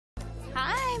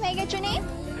I get your name?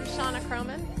 I'm Shauna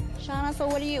Kromann. Shauna, so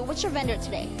what's your vendor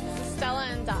today? Stella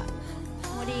and Dot.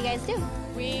 What do you guys do?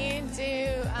 We do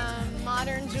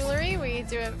modern jewelry. We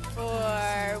do it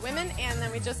for women, and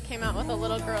then we just came out with a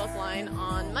little girls line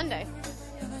on Monday.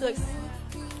 It looks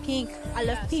pink. I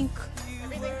love pink.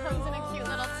 Everything comes in a cute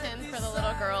little tin for the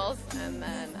little girls, and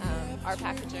then our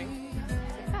packaging.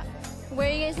 Like that. Where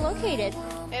are you guys located?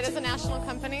 It is a national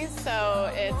company, so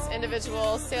it's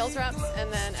individual sales reps,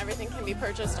 and then everything can be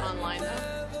purchased online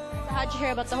though. How'd you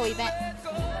hear about the whole event?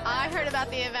 I heard about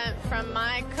the event from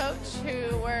my coach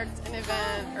who worked an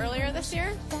event earlier this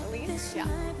year, Elise. Yeah.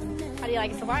 How do you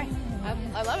like it so far?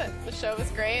 I love it. The show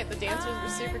was great. The dancers were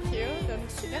super cute. And,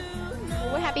 yeah.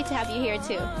 Well, we're happy to have you here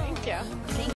too. Thank you.